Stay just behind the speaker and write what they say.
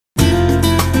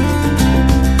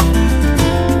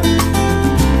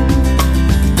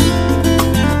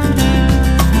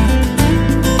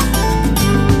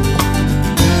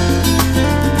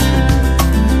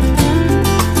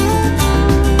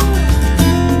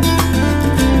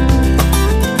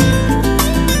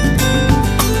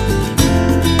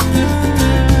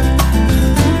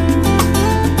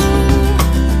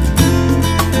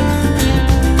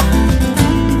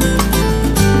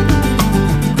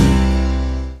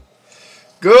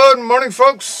Good morning,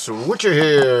 folks. Witcher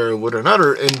here with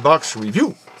another inbox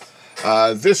review.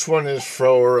 This one is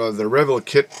for the Revell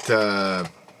kit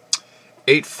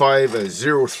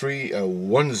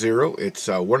 850310. It's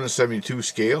 1:72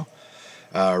 scale.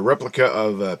 Replica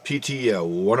of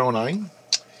PT-109,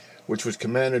 which was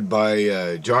commanded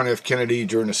by John F. Kennedy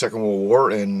during the Second World War,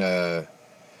 and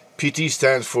PT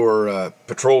stands for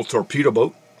Patrol Torpedo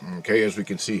Boat. Okay, as we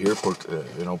can see here,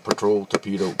 Patrol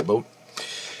Torpedo Boat.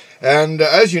 And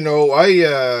as you know, I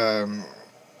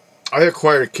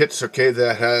acquire kits, okay,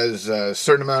 that has a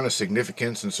certain amount of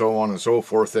significance and so on and so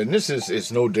forth, and this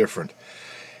is no different.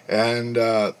 And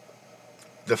the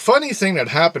funny thing that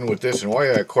happened with this and why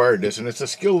I acquired this, and it's a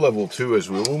skill level 2,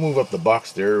 as we'll move up the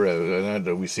box there, and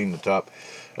we've seen the top.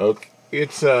 Okay,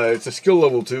 it's a skill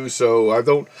level 2, so I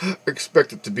don't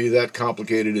expect it to be that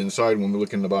complicated inside when we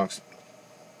look in the box.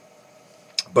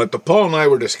 But Paul and I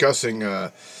were discussing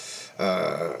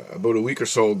about a week or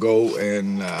so ago,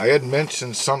 and I had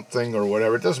mentioned something or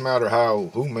whatever. It doesn't matter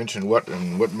who mentioned what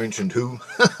and what mentioned who.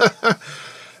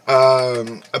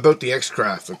 About the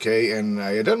X-Craft, okay? And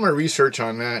I had done my research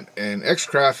on that, and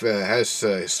X-Craft has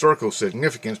historical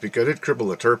significance because it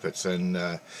crippled the Tirpitz, and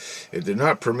it did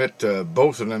not permit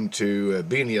both of them to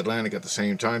be in the Atlantic at the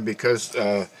same time because,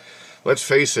 let's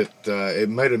face it, it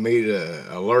might have made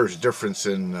a large difference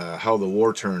in how the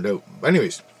war turned out.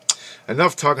 Anyways,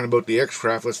 enough talking about the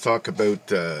X-Craft. Let's talk about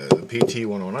the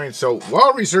PT-109. So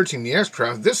while researching the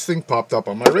X-Craft, this thing popped up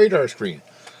on my radar screen.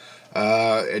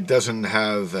 It doesn't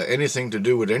have anything to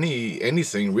do with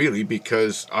anything really,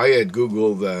 because I had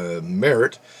Googled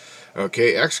Merit,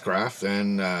 okay, X-Craft,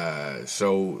 and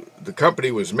so the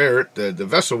company was Merit, the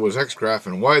vessel was X-Craft,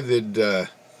 and why did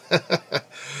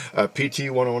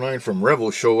PT-109 from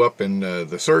Revell show up in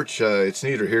the search? It's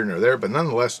neither here nor there, but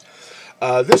nonetheless,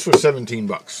 this was 17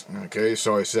 bucks. Okay,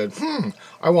 so I said,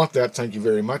 I want that, thank you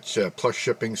very much, plus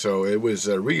shipping. So it was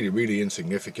really, really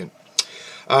insignificant.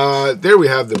 There we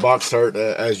have the box art,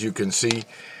 as you can see.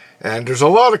 And there's a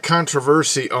lot of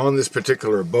controversy on this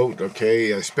particular boat.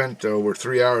 Okay, I spent over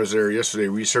 3 hours there yesterday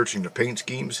researching the paint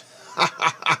schemes.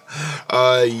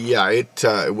 Yeah, it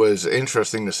was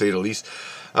interesting to say the least.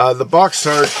 The box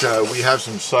art, we have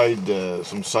some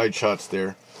side shots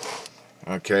there.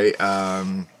 Okay.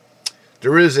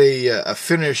 There is a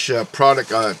finish product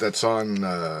that's on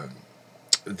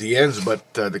the ends,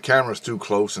 but the camera's too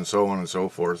close and so on and so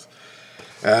forth.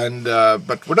 And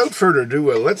but without further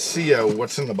ado, let's see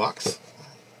what's in the box.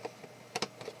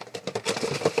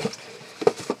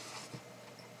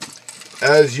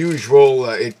 As usual,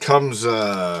 it comes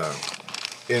in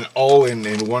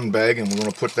one bag, and we're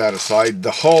going to put that aside.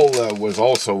 The hull was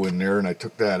also in there, and I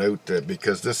took that out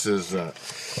because this is the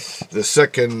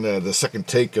second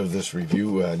take of this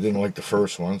review. I didn't like the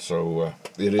first one, so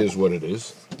it is what it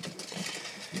is.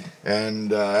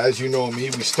 And as you know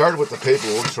me, we started with the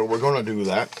paperwork, so we're going to do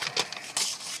that.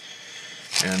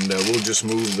 And we'll just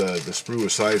move the sprue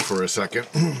aside for a second.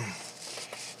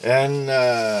 And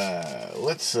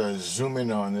let's zoom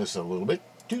in on this a little bit.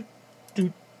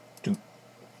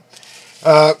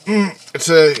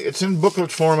 It's in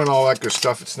booklet form and all that good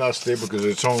stuff. It's not stable because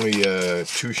it's only 2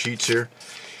 sheets here.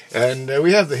 And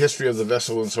we have the history of the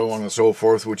vessel and so on and so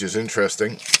forth, which is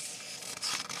interesting.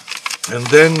 And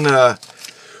then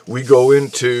we go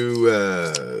into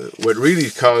what really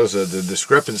caused the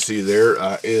discrepancy there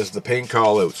is the paint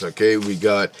callouts. Okay, we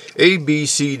got A, B,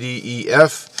 C, D, E,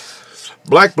 F,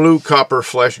 black, blue, copper,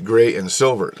 flesh, gray, and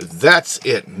silver. That's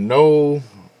it.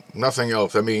 Nothing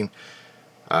else. I mean,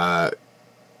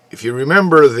 if you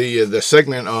remember the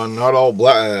segment on not all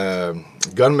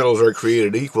gunmetals are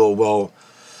created equal, well,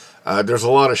 there's a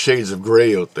lot of shades of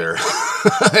gray out there.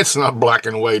 It's not black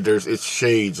and white. It's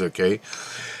shades, okay?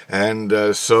 And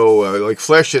so, like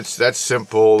flesh, that's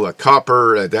simple.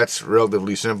 Copper, that's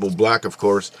relatively simple. Black, of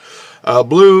course.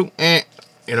 Blue, and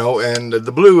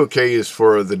the blue, okay, is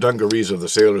for the dungarees of the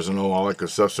sailors and all that good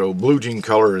stuff. So blue jean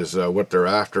color is what they're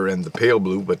after, and the pale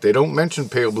blue, but they don't mention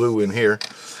pale blue in here.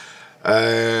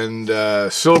 And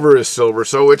silver is silver,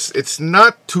 so it's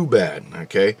not too bad,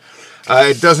 okay?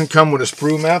 It doesn't come with a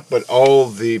sprue map, but all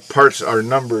the parts are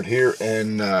numbered here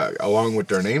and along with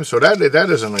their names, so that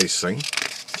is a nice thing.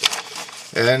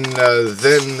 And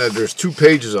then there's 2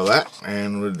 pages of that,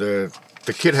 and the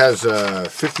kit has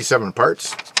 57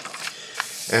 parts.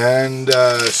 And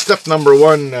step number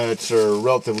 1, it's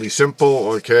relatively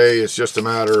simple, okay? It's just a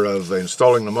matter of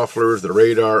installing the mufflers, the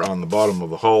radar on the bottom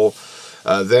of the hull.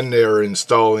 Then they're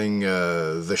installing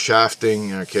the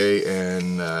shafting, okay,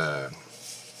 and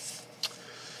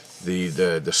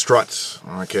the struts,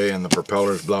 okay, and the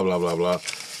propellers, blah blah blah blah.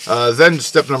 Then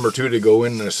step number 2 to go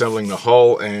in and assembling the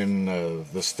hull and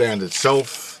the stand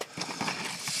itself.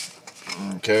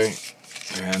 Okay,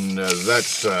 and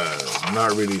that's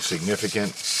not really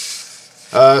significant.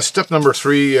 Step number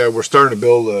 3, we're starting to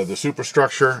build the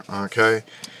superstructure. Okay,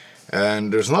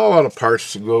 and there's not a lot of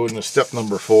parts to go into step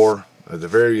number 4. The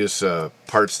various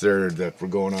parts there that were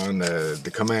going on,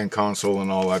 the command console and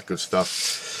all that good stuff.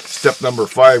 Step number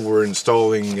 5, we're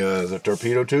installing the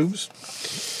torpedo tubes.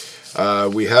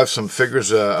 We have some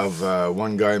figures of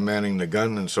one guy manning the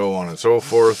gun and so on and so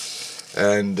forth.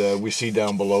 And we see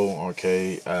down below,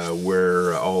 okay,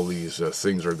 where all these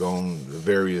things are going, the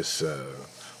various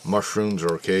mushrooms,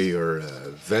 okay, or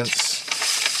vents.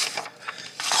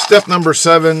 Step number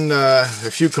 7, a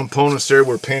few components there.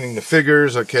 We're painting the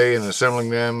figures, okay, and assembling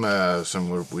them.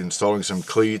 We're installing some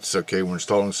cleats, okay. We're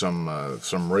installing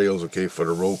some rails, okay, for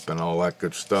the rope and all that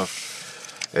good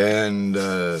stuff. And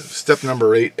step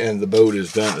number 8, and the boat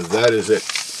is done. That is it.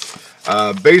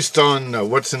 Based on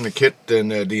what's in the kit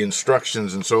and the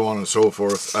instructions and so on and so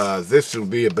forth, this will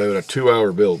be about a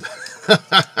 2-hour build.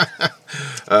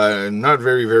 Not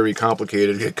very, very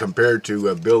complicated compared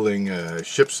to building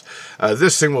ships.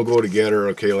 This thing will go together,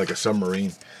 okay, like a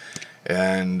submarine.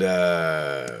 And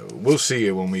we'll see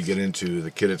it when we get into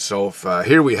the kit itself.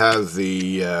 Here we have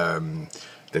the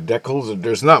decals.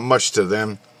 There's not much to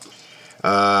them.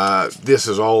 This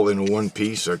is all in one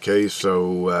piece, okay,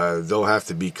 so they'll have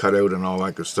to be cut out and all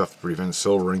that good stuff to prevent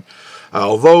silvering.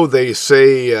 Although they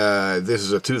say this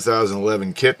is a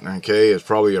 2011 kit, okay, it's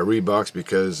probably a rebox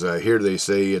because here they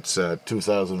say it's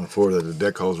 2004 that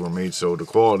the decals were made, so the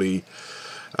quality,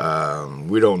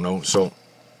 we don't know. So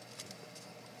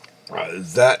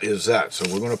that is that.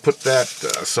 So we're going to put that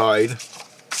aside,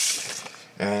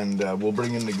 and we'll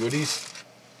bring in the goodies.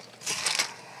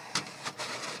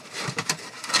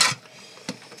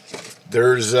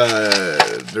 There's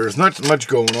not much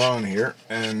going on here,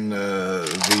 and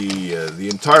the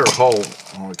entire hull,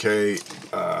 okay,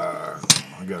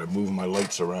 I gotta move my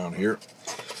lights around here,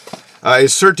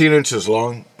 is 13 inches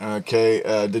long, okay.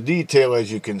 The detail,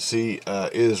 as you can see,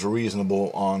 is reasonable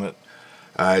on it.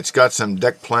 It's got some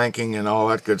deck planking and all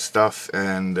that good stuff,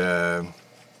 and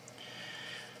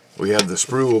we have the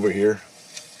sprue over here.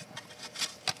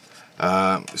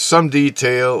 Some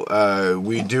detail.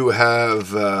 We do have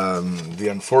the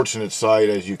unfortunate side,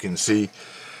 as you can see,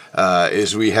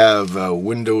 is we have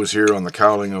windows here on the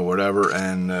cowling or whatever,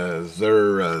 and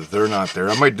they're not there.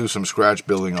 I might do some scratch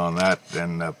building on that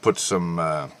and put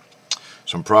some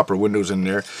proper windows in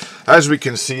there. As we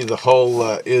can see, the hull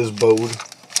is bowed.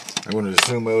 I'm going to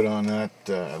zoom out on that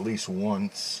at least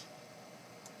once,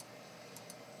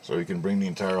 so you can bring the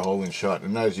entire hull in shot.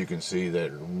 And as you can see,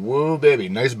 that, whoa baby,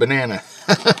 nice banana.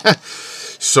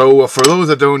 So for those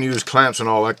that don't use clamps and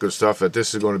all that good stuff,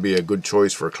 this is going to be a good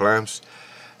choice for clamps.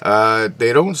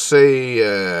 They don't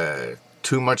say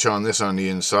too much on this on the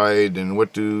inside. And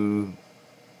what do...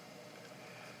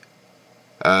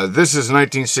 this is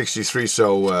 1963,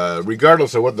 so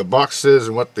regardless of what the box says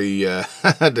and what the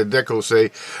the decals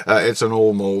say, it's an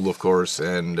old mold, of course,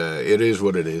 and it is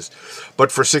what it is.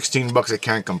 But for 16 bucks, I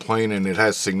can't complain, and it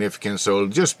has significance. So it'll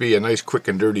just be a nice, quick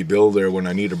and dirty build there when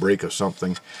I need a break of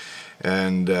something.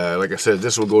 And like I said,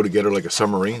 this will go together like a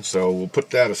submarine, so we'll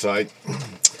put that aside.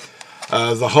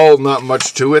 The hull, not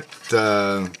much to it.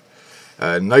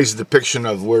 Nice depiction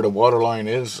of where the waterline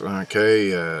is,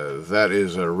 okay, that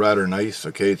is rather nice,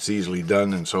 okay, it's easily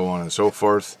done and so on and so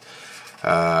forth.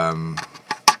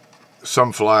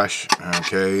 Some flash,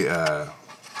 okay,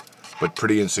 but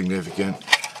pretty insignificant.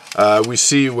 We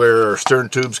see where our stern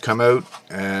tubes come out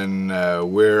and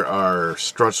where our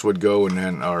struts would go, and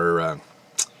then our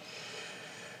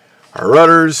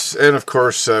rudders, and of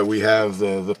course we have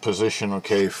the position,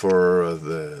 okay, for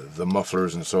the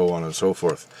mufflers and so on and so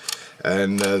forth.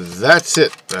 And that's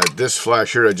it. This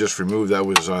flash here I just removed, that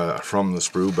was from the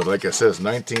sprue, but like I said, it's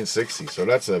 1960, so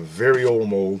that's a very old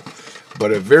mold,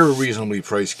 but a very reasonably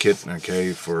priced kit,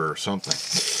 okay, for something.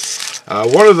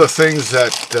 One of the things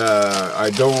that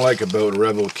I don't like about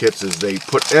Revell kits is they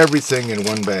put everything in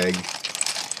one bag,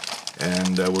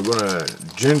 and we're going to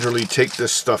gingerly take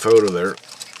this stuff out of there.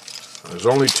 There's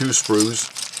only 2 sprues,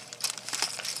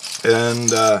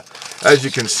 and as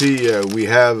you can see, we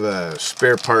have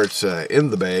spare parts in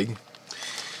the bag,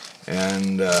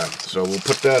 and so we'll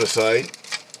put that aside.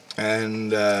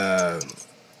 And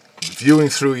viewing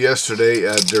through yesterday,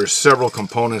 there's several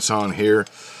components on here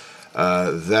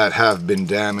that have been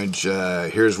damaged.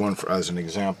 Here's one as an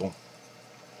example.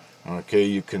 Okay,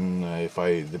 you can,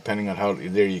 depending on how,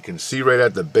 there you can see right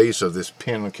at the base of this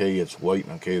pin, okay, it's white,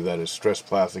 okay, that is stress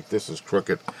plastic, this is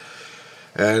crooked.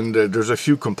 And there's a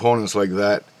few components like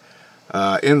that.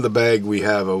 In the bag we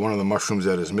have one of the mushrooms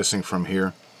that is missing from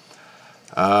here.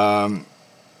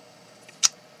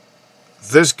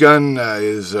 This gun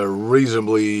is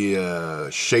reasonably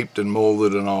shaped and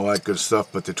molded and all that good stuff,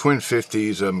 but the Twin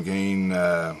 50s again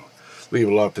leave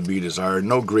a lot to be desired.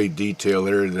 No great detail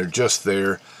there. They're just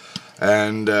there.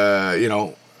 And, you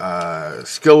know,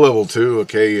 skill level 2,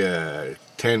 okay,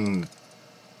 10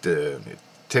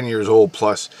 years old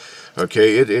plus.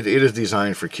 Okay, it is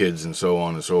designed for kids and so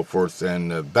on and so forth.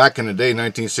 And back in the day,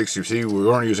 1963, we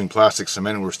weren't using plastic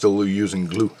cement. We were still using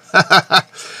glue.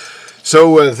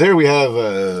 So there we have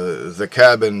the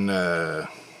cabin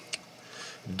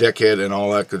deckhead and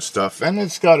all that good stuff. And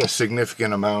it's got a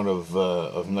significant amount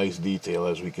of nice detail,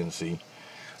 as we can see.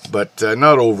 But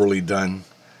not overly done.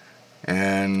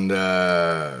 And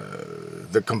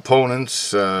the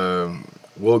components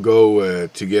will go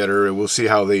together, and we'll see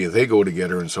how they go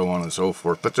together and so on and so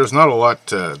forth. But there's not a lot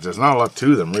to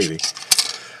them, really.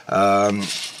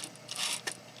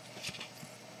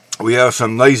 We have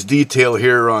some nice detail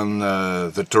here on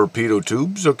the torpedo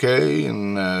tubes, okay,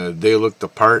 and they look the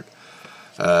part.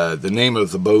 The name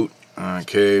of the boat,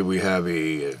 okay, we have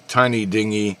a tiny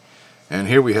dinghy, and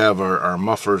here we have our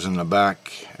mufflers in the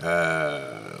back,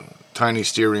 tiny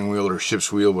steering wheel or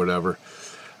ship's wheel, whatever.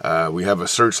 We have a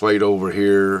searchlight over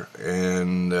here,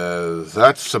 and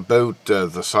that's about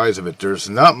the size of it. There's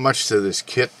not much to this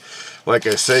kit. Like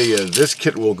I say, this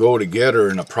kit will go together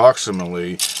in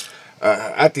approximately,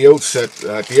 at the outset,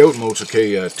 at the outmost,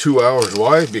 okay, 2 hours.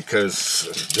 Why?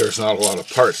 Because there's not a lot of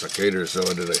parts, okay? There's,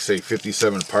 what did I say,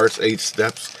 57 parts, 8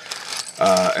 steps,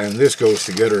 and this goes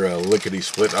together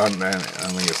lickety-split on a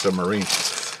submarine.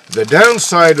 The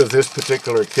downside of this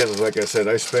particular kit is, like I said,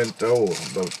 I spent,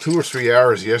 about 2 or 3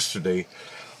 hours yesterday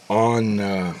on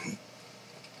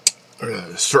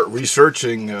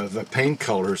researching the paint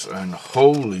colors, and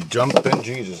holy jumping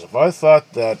Jesus, if I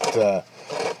thought that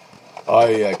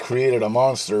I created a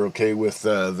monster, okay, with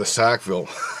the Sackville,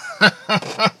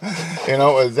 you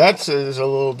know, that's is a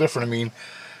little different. I mean,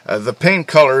 the paint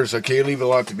colors, okay, leave a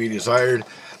lot to be desired,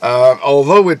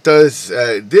 although it does,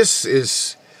 this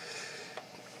is,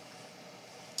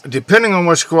 depending on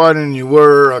what squadron you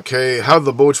were, okay, how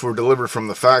the boats were delivered from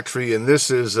the factory, and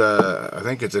this is, I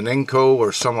think it's an Inco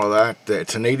or some of that.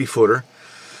 It's an 80-footer,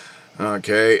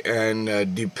 okay,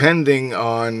 and depending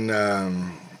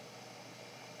on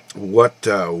what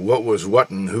was what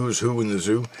and who's who in the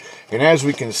zoo, and as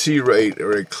we can see right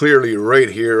clearly right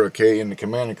here, okay, in the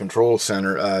command and control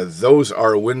center, those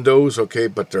are windows, okay,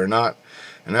 but they're not,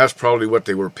 and that's probably what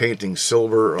they were painting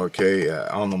silver, okay,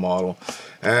 on the model.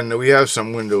 And we have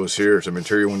some windows here, some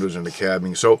interior windows in the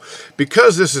cabin. So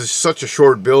because this is such a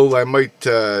short build, I might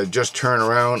just turn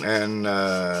around and,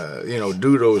 you know,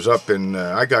 do those up. And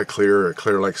I got clear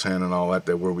like sand and all that,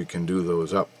 where we can do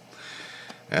those up.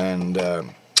 And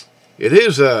it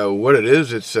is what it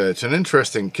is. It's an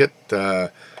interesting kit.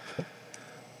 I've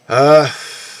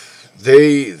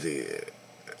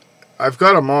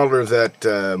got a modeler that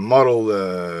modeled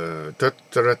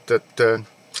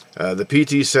the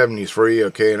PT-73,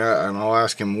 okay, and I'll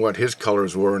ask him what his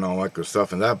colors were and all that good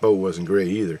stuff, and that boat wasn't gray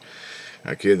either,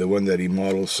 okay, the one that he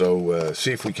modeled. So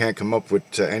see if we can't come up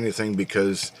with anything,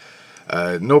 because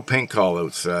no paint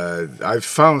callouts. I've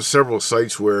found several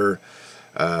sites where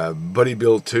Buddy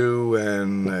built two,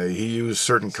 and he used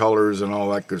certain colors and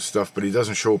all that good stuff, but he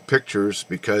doesn't show pictures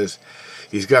because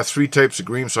he's got 3 types of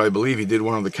green. So I believe he did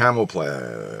one of the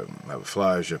camouflage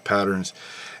patterns,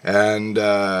 and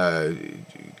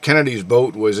Kennedy's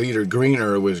boat was either green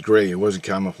or it was gray. It wasn't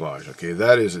camouflage. Okay,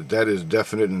 that is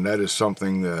definite, and that is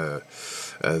something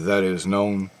that is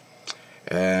known,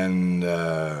 and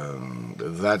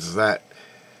that's that.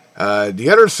 The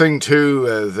other thing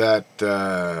too that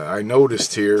I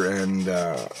noticed here, and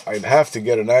I'd have to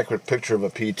get an accurate picture of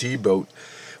a PT boat.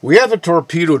 We have the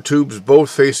torpedo tubes both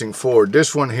facing forward.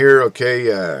 This one here, okay,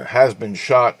 has been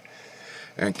shot.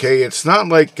 Okay, it's not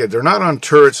like, they're not on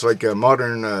turrets like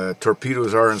modern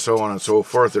torpedoes are and so on and so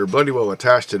forth. They're bloody well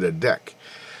attached to the deck.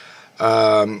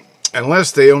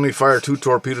 Unless they only fire 2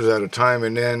 torpedoes at a time,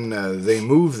 and then they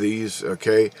move these,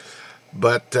 okay.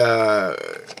 But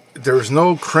there's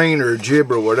no crane or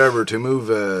jib or whatever to move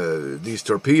these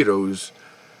torpedoes.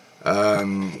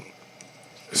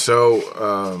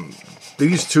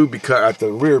 These two at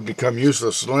the rear become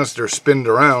useless unless they're spinned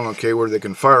around, okay, where they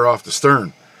can fire off the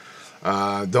stern.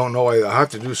 Don't know. I'll have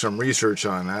to do some research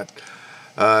on that.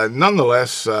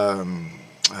 Nonetheless,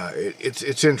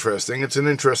 it's interesting. It's an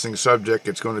interesting subject.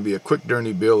 It's going to be a quick,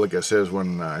 dirty build, like I says,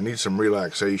 when I need some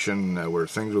relaxation, where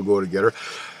things will go together.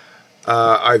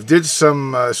 I've did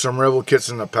some Revell kits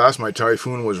in the past. My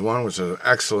Typhoon was one, which is an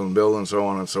excellent build, and so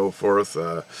on and so forth.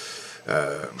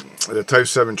 The Type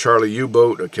 7 Charlie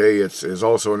U-boat, okay, is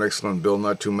also an excellent build.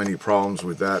 Not too many problems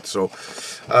with that. So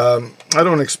I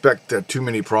don't expect too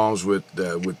many problems with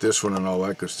this one and all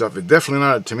that good stuff. It's definitely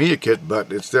not a Tamiya kit,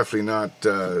 but it's definitely not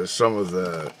some of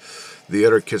the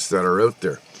other kits that are out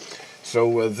there.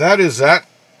 So that is that.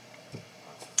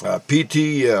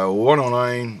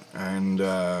 PT-109, and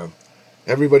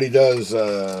everybody does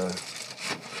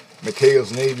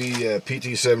McHale's Navy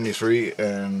PT-73,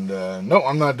 and no,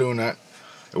 I'm not doing that.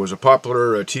 It was a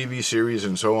popular TV series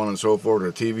and so on and so forth,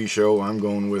 a TV show. I'm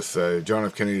going with John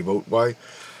F. Kennedy Boat. Why?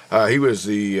 He was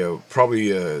the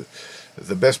probably the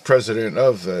best president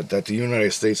of that the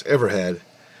United States ever had.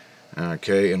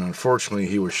 Okay, and unfortunately,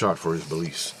 he was shot for his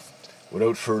beliefs.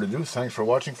 Without further ado, thanks for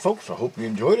watching, folks. I hope you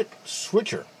enjoyed it.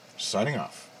 Switcher, signing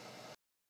off.